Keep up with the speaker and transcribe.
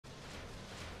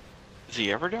Is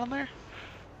he ever down there?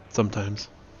 Sometimes.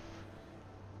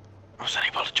 I was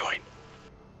unable to join.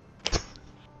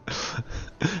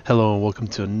 Hello and welcome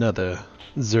to another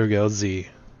Zergal Z.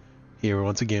 Here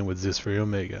once again with Zeus for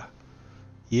Omega.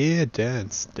 Yeah,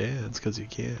 dance, cause you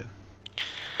can.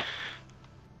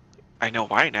 I know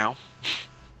why now.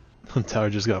 Tower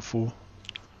just got full.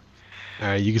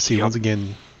 Alright, you can see once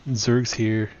again, Zerg's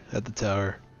here at the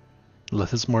tower.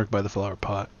 Left his mark by the flower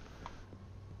pot.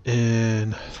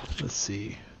 And let's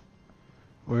see.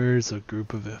 Where's a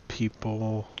group of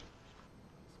people?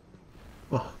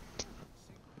 Oh, we'll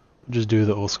just do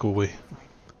the old school way.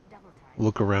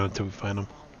 Look around until we find them.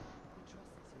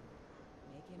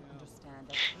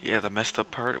 Yeah, the messed up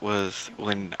part was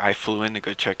when I flew in to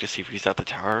go check to see if he's at the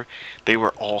tower, they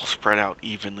were all spread out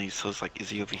evenly, so it's like, is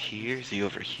he over here? Is he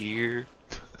over here?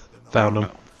 Found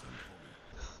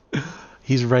him.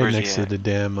 He's right Where's next he to the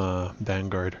damn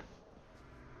Vanguard.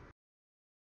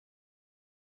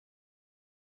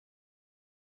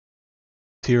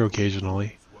 Here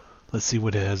occasionally. Let's see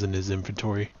what it has in his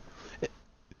inventory.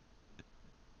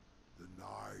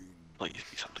 Please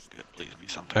be something good. Please be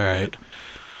something Alright. good.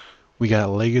 We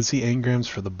got legacy engrams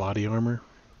for the body armor.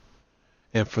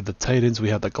 And for the Titans we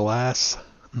have the Glasshouse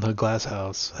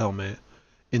helmet.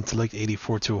 Intellect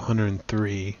 84 to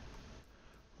 103.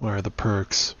 What are the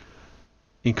perks?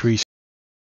 Increase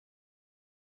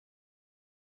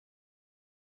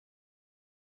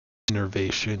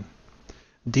innervation.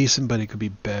 Decent, but it could be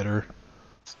better.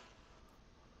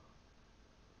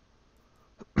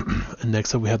 And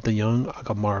next up we have the young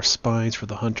Ahamkara spines for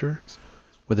the hunter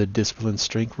with a discipline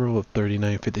strength roll of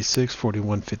 3956,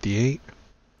 4158.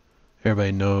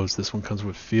 Everybody knows this one comes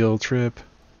with field trip.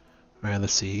 Alright,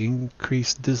 let's see.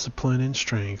 Increased discipline and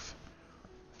strength.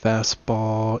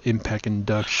 Fastball, impact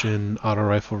induction, auto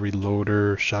rifle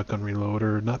reloader, shotgun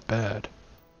reloader. Not bad.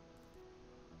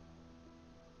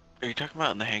 Are you talking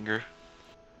about in the hangar?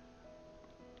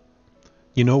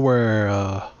 You know where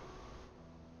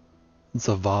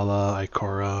Zavala,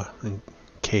 Ikora, and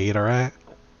Cade are at?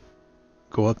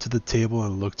 Go up to the table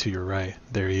and look to your right.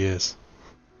 There he is.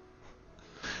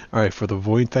 Alright, for the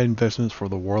Voidfang Vestments for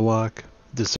the Warlock,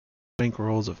 this rank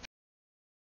rolls of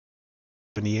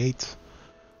 78.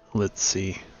 Let's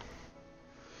see.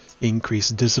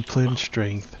 Increased discipline,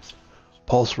 strength,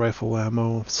 pulse rifle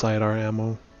ammo, sidearm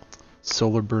ammo,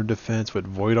 solar burn defense with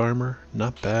void armor.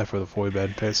 Not bad for the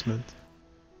Voidfang Vestment.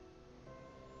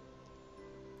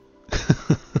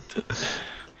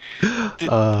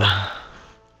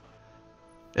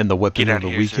 And the weapon of the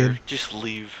weekend. Just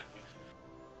leave.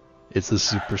 It's the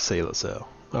supercell,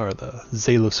 or the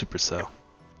Zhalo supercell.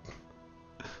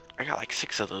 I got like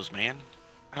 6 of those, man.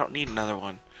 I don't need another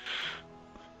one.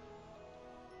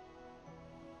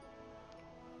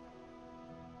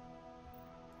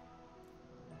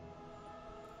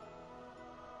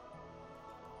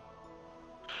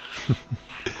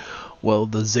 Well,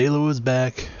 the Zhalo is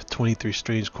back. 23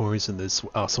 strange coins, and this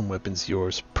awesome weapon's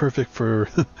yours. Perfect for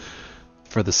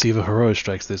for the Siva Heroic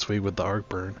Strikes this week with the Arc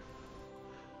Burn.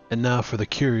 And now for the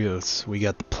curios, we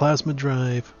got the Plasma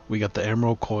Drive, we got the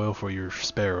Emerald Coil for your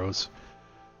Sparrows.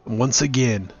 And once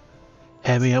again,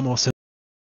 heavy ammo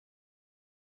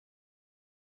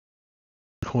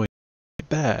coin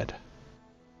bad.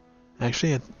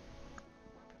 Actually,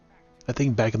 I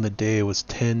think back in the day it was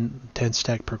 10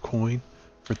 stack per coin.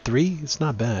 For 3, it's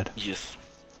not bad. Yes.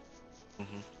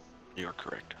 You're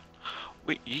correct.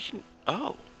 Wait, you can...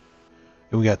 Oh.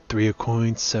 And we got 3 of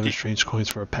coins, 7 strange coins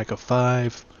for a pack of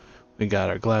 5. We got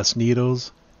our glass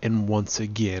needles, and once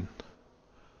again,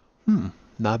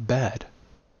 not bad.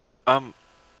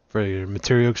 For your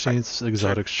material exchange,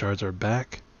 exotic shards are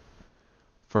back.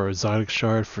 For exotic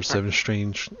shard for 7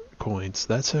 strange coins,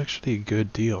 that's actually a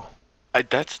good deal.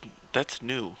 That's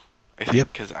new. I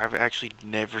think because I've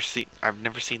never seen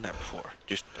that before.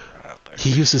 Just out there.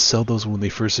 He used to sell those when they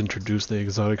first introduced the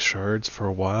exotic shards for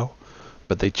a while,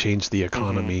 but they changed the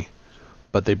economy.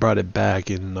 But they brought it back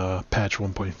in patch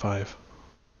 1.5.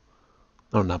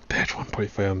 Oh, not patch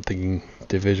 1.5. I'm thinking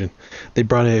Division. They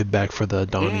brought it back for the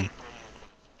Dawning.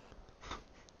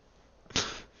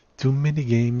 Too many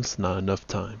games, not enough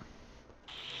time.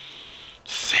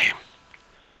 Same.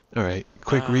 All right,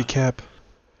 quick recap.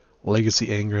 Legacy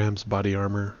engrams, body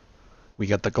armor. We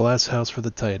got the Glasshouse for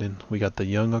the Titan. We got the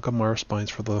young Ahamkara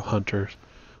spines for the Hunters.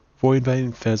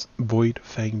 Voidfang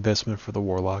Vestment for the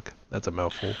Warlock. That's a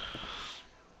mouthful.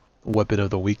 Weapon of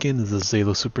the weekend is the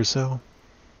Zhalo supercell.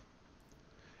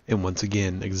 And once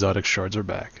again, exotic shards are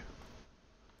back.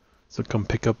 So come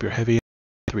pick up your heavy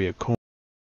 3 of coin.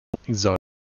 Exotic.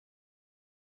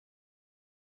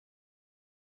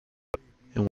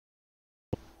 And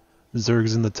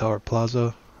Zerg's in the Tower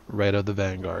Plaza, right of the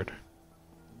Vanguard.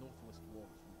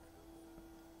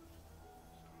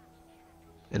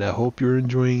 And I hope you're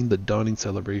enjoying the dawning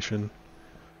celebration.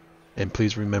 And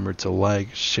please remember to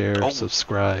like, share,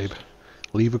 subscribe,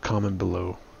 leave a comment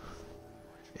below.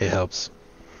 It helps.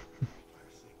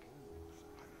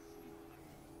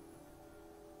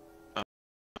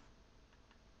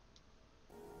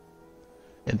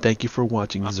 And thank you for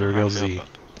watching Zerg LZ.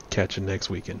 Catch you next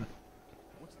weekend.